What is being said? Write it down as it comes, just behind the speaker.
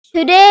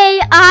Today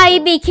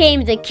I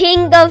became the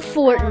king of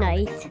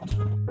Fortnite.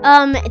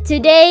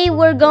 Today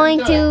we're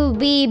going to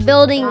be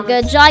building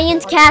a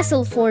giant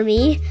castle for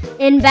me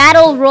in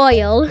Battle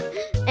Royale.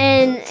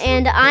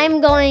 And I'm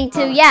going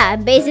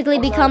to, basically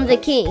become the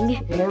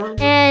king.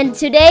 And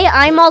today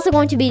I'm also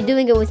going to be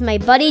doing it with my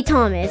buddy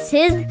Thomas.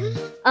 His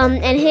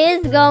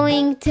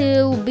going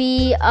to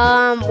be,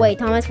 wait,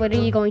 Thomas, what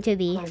are you going to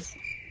be?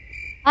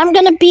 I'm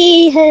gonna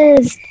be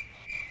his,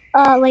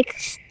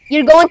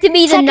 You're going to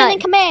be the second knight.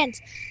 in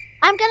command.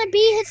 I'm gonna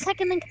be his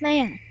second in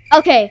command.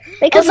 Okay.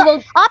 Because okay,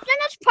 well,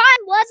 Optimus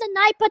Prime was a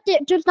knight, but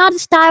there's not a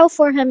style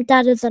for him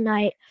that is a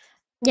knight.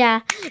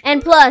 yeah,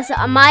 and plus,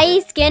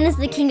 my skin is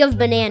the king of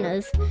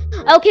bananas.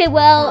 Okay,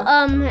 well,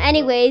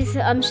 anyways,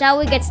 shall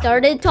we get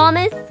started,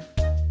 Thomas?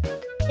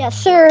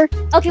 Yes, sir.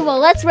 Okay, well,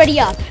 let's ready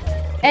up.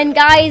 And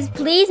guys,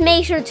 please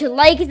make sure to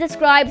like and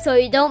subscribe so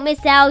you don't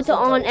miss out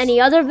on any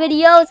other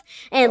videos.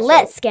 And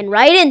let's get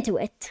right into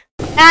it.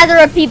 There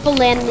are people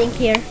landing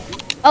here.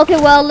 Okay,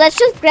 well, let's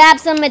just grab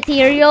some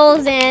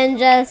materials and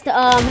just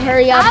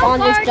hurry up on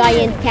this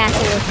giant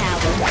castle or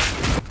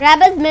tower.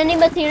 Grab as many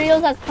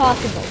materials as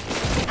possible.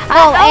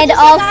 Oh, and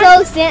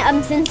also,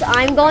 since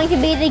I'm going to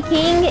be the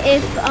king,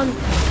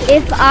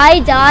 if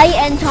I die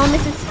and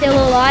Thomas is still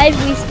alive,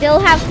 we still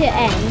have to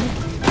end.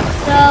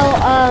 So,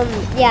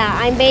 yeah,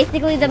 I'm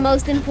basically the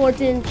most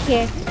important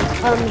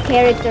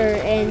character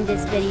in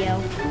this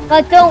video.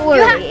 But don't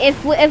worry,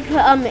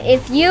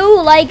 if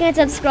you like and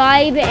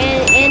subscribe,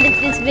 and if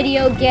this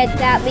video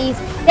gets at least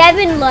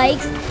 7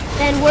 likes,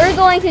 then we're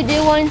going to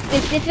do one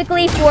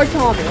specifically for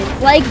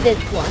Thomas, like this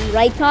one,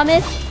 right,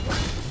 Thomas?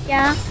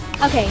 Yeah.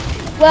 Okay.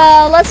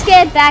 Well, let's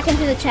get back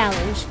into the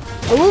challenge.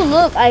 Ooh,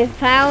 look, I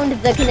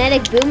found the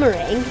kinetic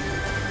boomerang.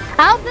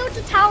 I'll build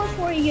a tower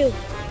for you.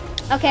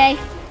 Okay.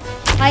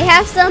 I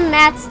have some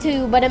mats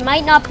too, but it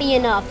might not be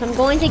enough. I'm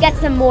going to get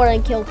some more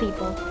and kill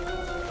people.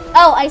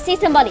 Oh, I see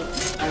somebody.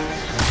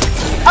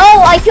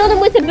 Oh, I killed him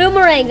with the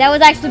boomerang. That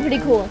was actually pretty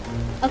cool.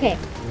 Okay,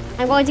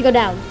 I'm going to go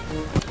down.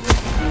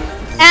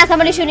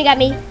 Somebody's shooting at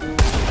me.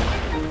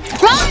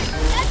 Run!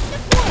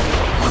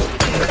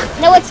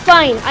 No, it's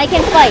fine. I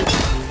can fight.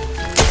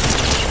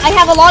 I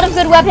have a lot of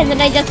good weapons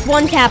and I just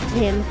one-tapped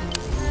him.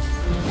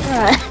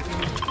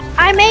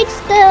 I made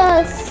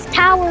the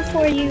tower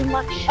for you,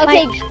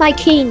 my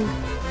king.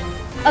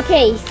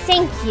 Okay,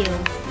 thank you,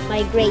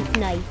 my great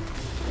knight.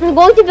 I'm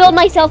going to build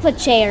myself a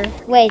chair.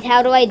 Wait,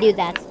 how do I do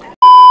that?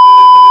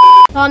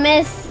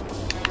 Thomas,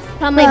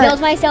 I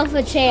built myself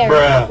a chair.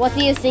 Bruh. What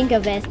do you think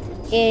of it?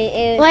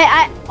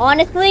 Wait,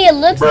 honestly, it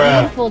looks Bruh.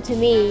 beautiful to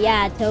me.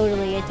 Yeah,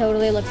 totally. It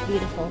totally looks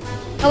beautiful.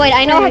 Oh wait,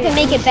 I know how to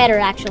make it better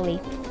actually.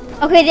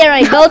 Okay, there,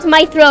 I built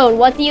my throne.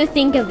 What do you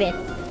think of it?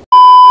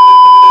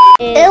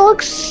 It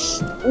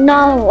looks...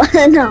 No,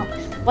 no.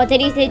 What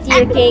did you say to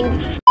your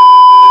king?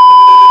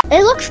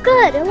 It looks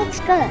good. It looks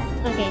good.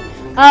 Okay.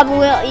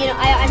 Well, you know,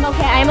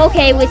 I'm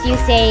okay with you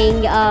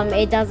saying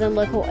it doesn't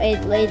look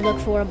it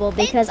looks horrible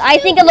because I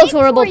think it looks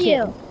horrible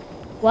too.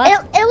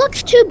 What? It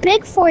looks too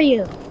big for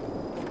you.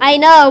 I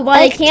know, but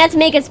I can't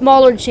make a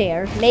smaller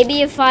chair.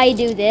 Maybe if I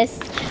do this,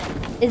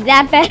 is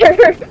that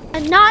better?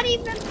 Not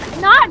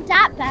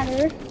that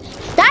better.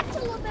 That's a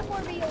little bit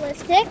more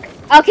realistic.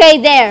 Okay,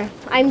 there.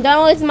 I'm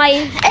done with my.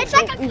 It's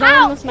like a I'm couch.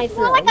 done with my It's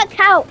more throne. like a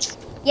couch.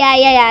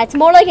 Yeah. It's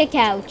more like a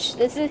couch.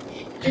 This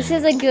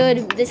is a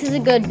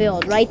good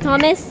build, right,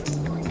 Thomas?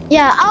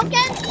 Yeah, I'll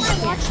get my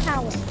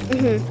watchtower.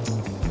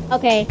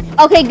 Okay,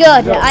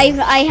 good.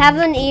 I have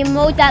an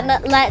emote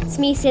that lets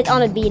me sit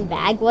on a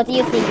beanbag. What do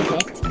you think of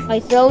it? My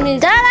throne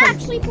is. That's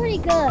actually pretty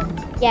good.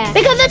 Yeah.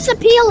 Because it's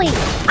appealing.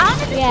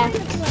 Yeah.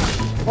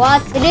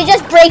 What? Did you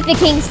just break the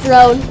king's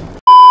throne?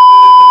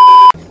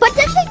 But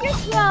this is your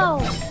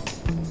throne.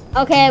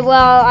 Okay,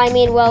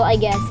 well, I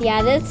guess.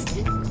 Yeah,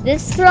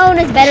 this throne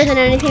is better than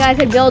anything I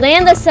could build,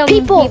 and there's some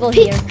people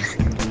here.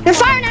 You're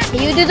firing at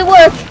me. You do the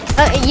work.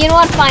 You know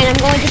what? Fine. I'm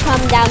going to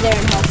come down there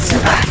and help you.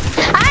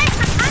 I'm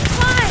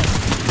fine.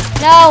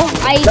 No,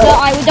 I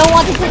don't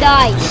want you to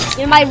die.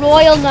 You're my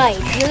royal knight.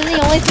 You're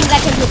the only thing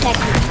that can protect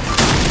me.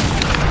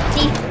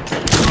 See?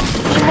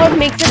 Teamwork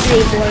makes the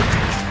dream work.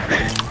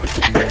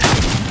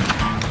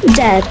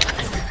 Dead.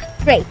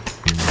 Great.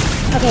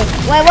 Okay.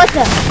 Wait, what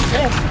the?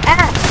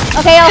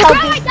 Okay, I'll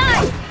help you. I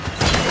died.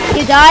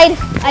 You died?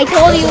 I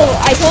told you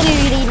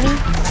you need me.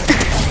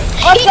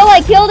 Let's go,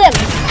 I killed him.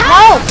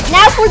 No,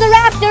 now for the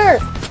raptor.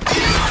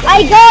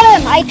 I got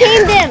him. I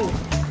tamed him.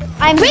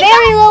 I'm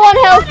very low on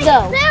health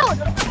though.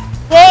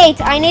 Wait,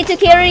 I need to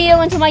carry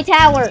you into my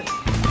tower.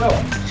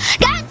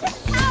 Get to the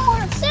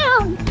tower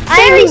soon.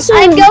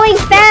 I'm going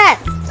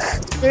fast.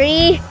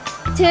 3,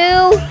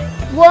 2,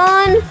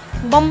 1.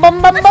 Boom,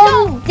 boom, boom,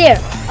 boom. There.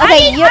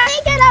 Okay, I need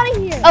to get out of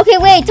here. Okay,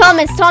 wait,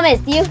 Thomas,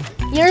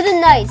 you're the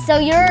knight, so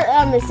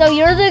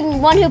you're the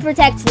one who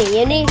protects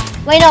me.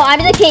 Wait, no, I'm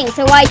the king,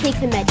 so I take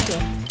the med kit.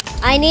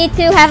 I need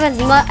to have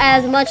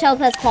as much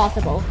health as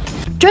possible.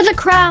 You're the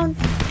crown.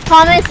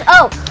 Thomas,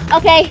 oh,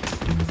 okay.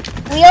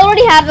 We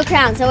already have the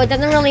crown, so it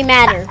doesn't really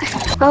matter.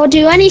 I'll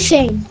do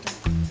anything.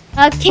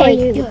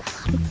 Okay, good.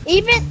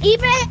 Even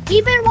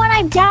when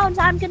I'm down,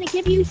 I'm gonna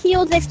give you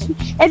heals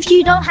if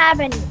you don't have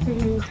any,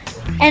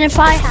 and if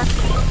I have.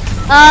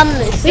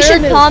 Sir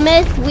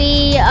Thomas,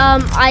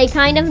 I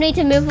kind of need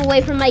to move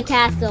away from my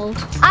castle.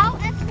 I'll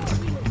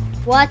escort you.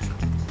 What?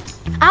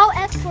 I'll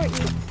escort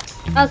you.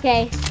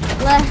 Okay,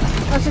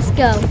 let's just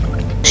go.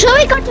 Shall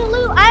we go to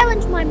Loot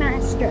Island, my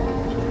master?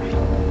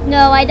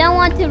 No, I don't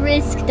want to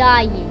risk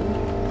dying.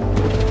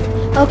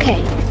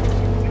 Okay.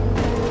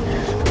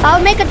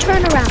 I'll make a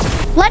turnaround.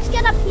 Let's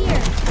get up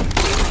here.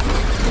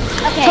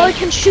 Okay. So we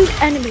can shoot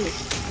enemies.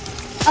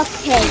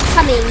 Okay,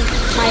 coming,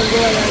 my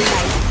royal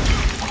knight.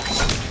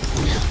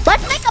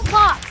 Let's make a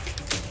box.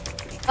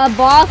 A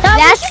box?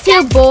 That's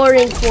too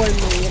boring for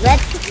me.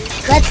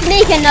 Let's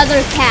make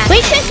another cat.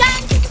 We should go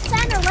into the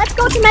center. Let's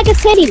go to Mega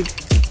City.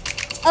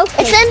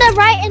 Okay. It's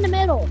right in the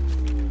middle.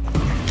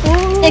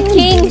 The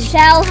king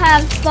shall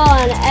have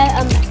fun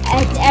at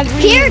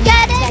every. Here,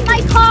 get in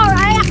my car.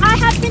 I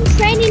have been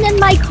training in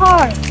my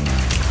car.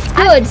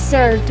 Good,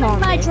 Sir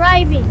Thomas. My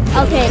driving.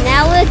 Okay,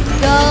 now let's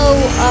go.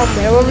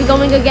 Where were we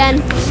going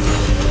again?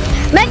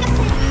 Mega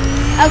City.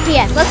 Okay,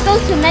 yes, let's go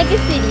to Mega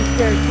City,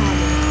 Sir Thomas.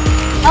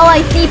 Oh,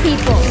 I see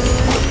people.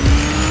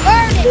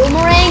 Burn it.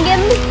 Boomerang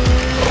him.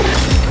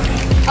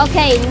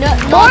 Okay, no.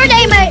 Where are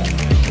they, mate?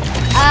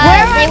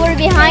 They were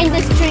behind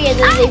this tree and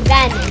then they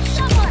vanished.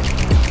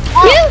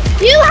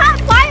 You have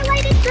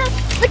violated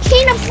the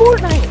king of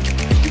Fortnite.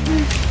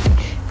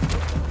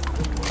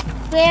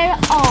 Where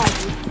are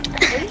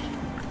you?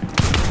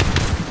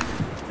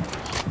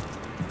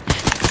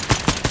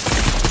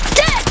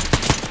 Dead.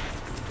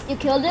 You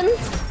killed him?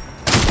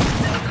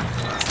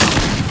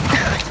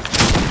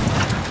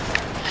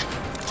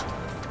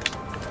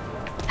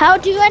 How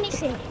do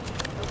anything?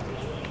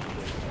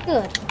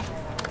 Good.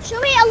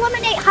 Should we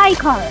eliminate high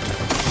car?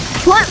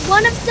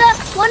 One of the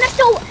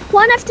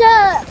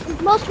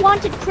most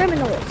wanted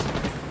criminals.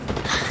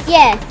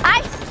 Yes.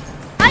 I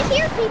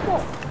hear people.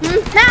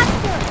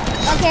 Master.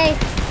 Okay.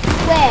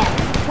 Where?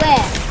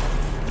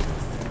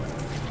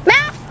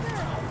 Master.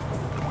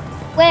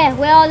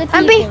 Where are the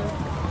people?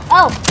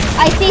 Oh,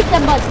 I see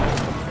somebody.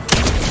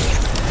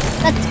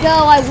 Let's go.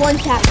 I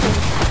one-tapped him.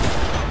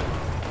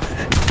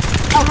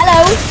 Oh, hello.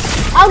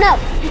 Oh no.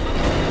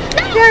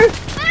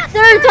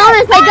 Sir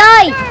Thomas, I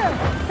died.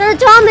 Sir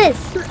Thomas.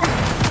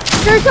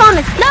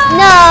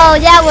 No,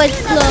 that was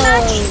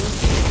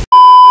close.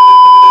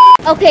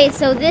 Okay,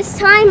 so this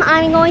time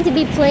I'm going to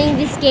be playing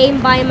this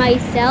game by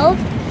myself.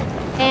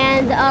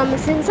 And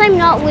since I'm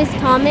not with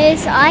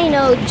Thomas, I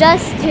know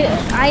just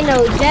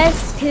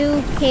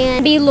who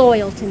can be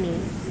loyal to me.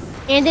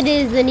 And it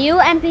is the new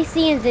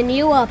NPC and the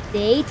new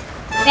update,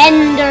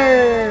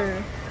 Bender.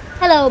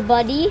 Hello,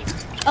 buddy.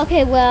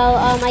 Okay, well,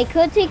 I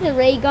could take the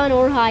ray gun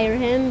or hire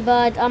him,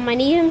 but I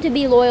need him to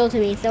be loyal to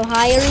me, so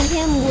hiring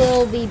him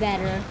will be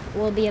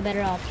a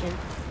better option.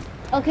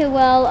 Okay,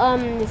 well,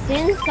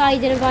 since I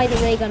didn't buy the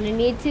ray gun, I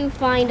need to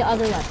find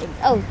other weapons.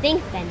 Oh,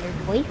 thanks, Bender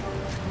boy.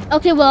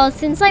 Okay, well,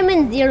 since I'm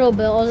in zero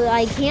build,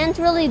 I can't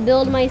really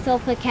build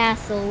myself a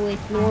castle with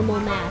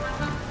normal math.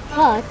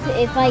 But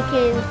if I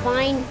can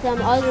find some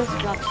other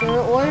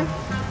structure or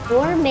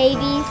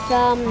maybe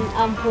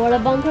some porta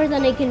bunker,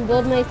 then I can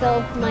build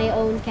myself my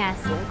own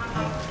castle.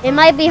 It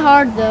might be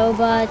hard though,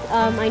 but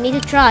I need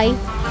to try.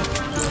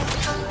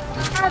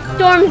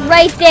 Storm's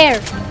right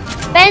there.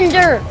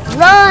 Bender,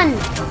 run,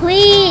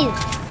 please.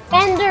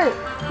 Bender,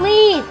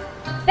 please.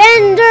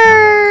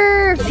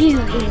 Bender! Phew.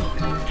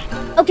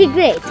 Okay,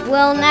 great.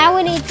 Well, now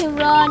we need to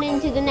run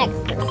into the next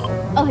circle.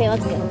 Okay,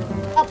 let's go.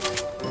 Up.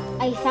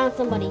 I found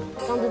somebody.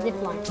 It's on the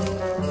zip line.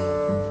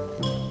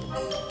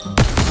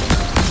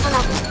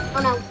 Oh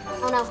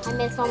no, I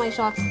missed all my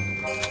shots.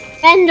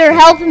 Bender,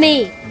 help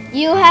me!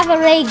 You have a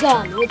ray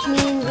gun, which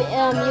means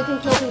you can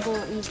kill people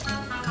easily.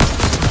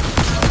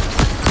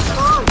 Come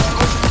on.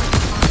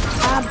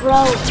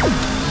 Bro.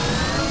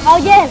 Oh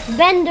yes,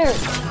 Bender!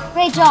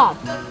 Great job!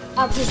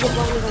 Oh, please zip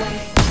lining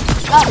away.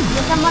 Oh,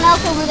 there's someone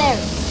else over there.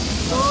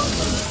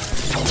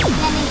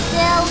 Standing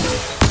still.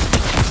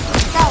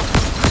 Go.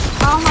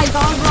 Oh my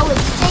god, bro,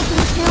 it's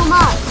shaking too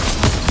much.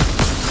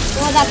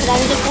 No, that's it. I'm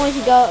just going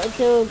to go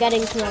to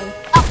getting close.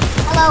 Oh,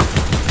 hello.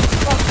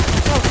 Go.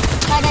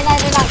 Die.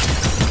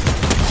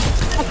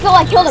 Let's go,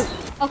 I killed him.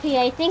 Okay,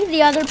 I think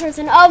the other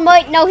person... Oh,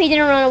 no, he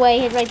didn't run away.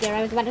 He's right there.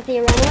 I was about to say he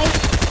ran away.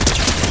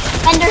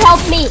 Bender,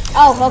 help me.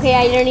 Oh, okay,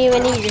 I didn't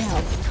even need your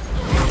help.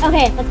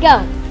 Okay, let's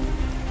go.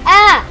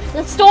 Ah,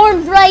 the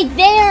storm's right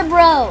there,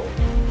 bro.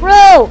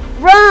 Bro,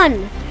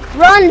 run.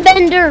 Run,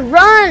 Bender,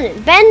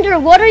 run. Bender,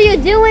 what are you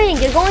doing?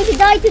 You're going to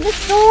die to the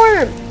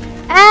storm.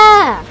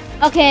 Ah.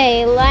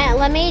 Okay,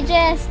 let me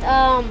just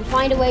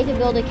find a way to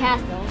build a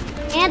castle.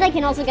 And I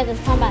can also get this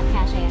combat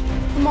cache.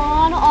 Come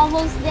on,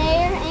 almost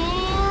there,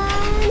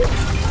 and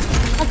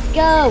let's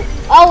go.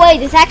 Oh wait,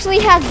 this actually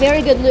has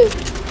very good loot.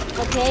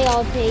 Okay,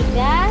 I'll take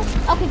that.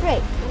 Okay,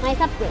 great. A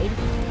nice upgrade.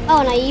 Oh,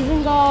 and I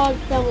even got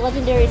some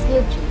legendary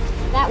sloop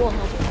juice. That will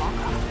help a lot.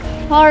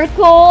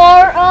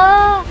 Parkour!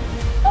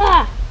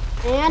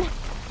 And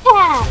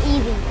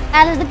easy.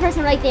 Ah, there's the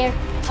person right there.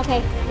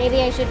 Okay,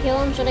 maybe I should kill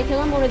him. Should I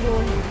kill him or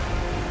ignore him?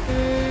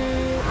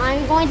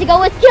 I'm going to go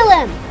with kill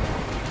him.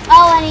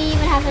 Oh, and he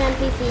even has an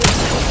NPC.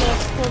 Okay,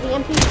 kill the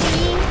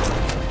NPC.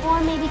 Or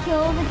maybe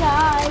kill the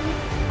guy.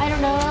 I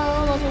don't know.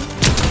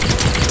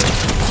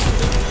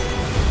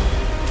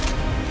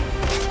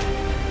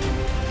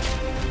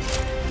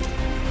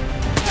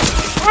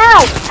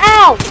 Ow!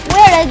 Ow!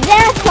 Where did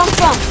that come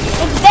from?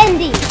 It's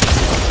Bendy.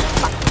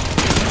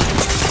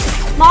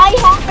 My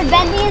Hopper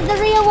Bendy is the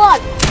real one.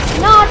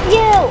 Not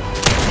you.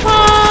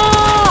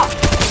 Ah!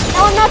 No,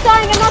 I'm not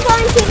dying. I'm not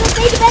dying. Please don't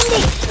save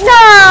Bendy. No!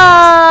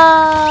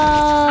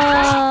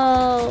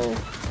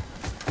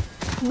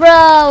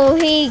 Bro,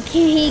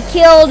 he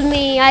killed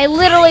me. I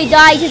literally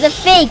died to the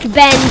fake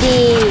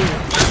Bendy.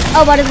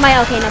 Oh, what is my...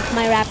 Okay, no,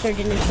 my Raptor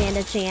didn't stand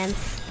a chance.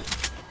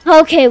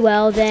 Okay,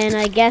 well then,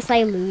 I guess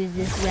I lose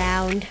this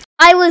round.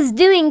 I was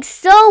doing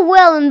so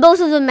well in both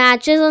of the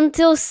matches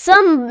until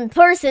some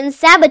person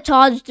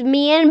sabotaged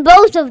me in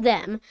both of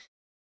them.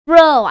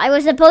 Bro, I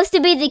was supposed to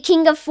be the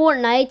king of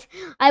Fortnite.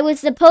 I was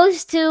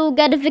supposed to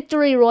get a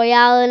victory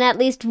royale in at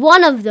least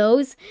one of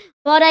those,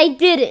 but I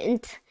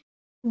didn't.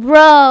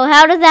 Bro,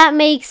 how does that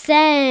make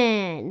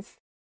sense?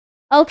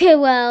 Okay,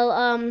 well,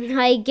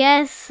 I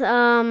guess,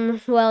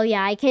 well,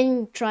 yeah, I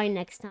can try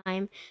next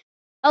time.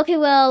 Okay,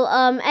 well,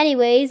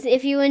 anyways,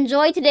 if you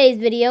enjoyed today's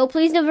video,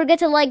 please don't forget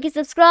to like and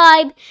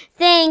subscribe.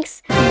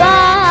 Thanks.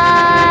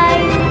 Bye!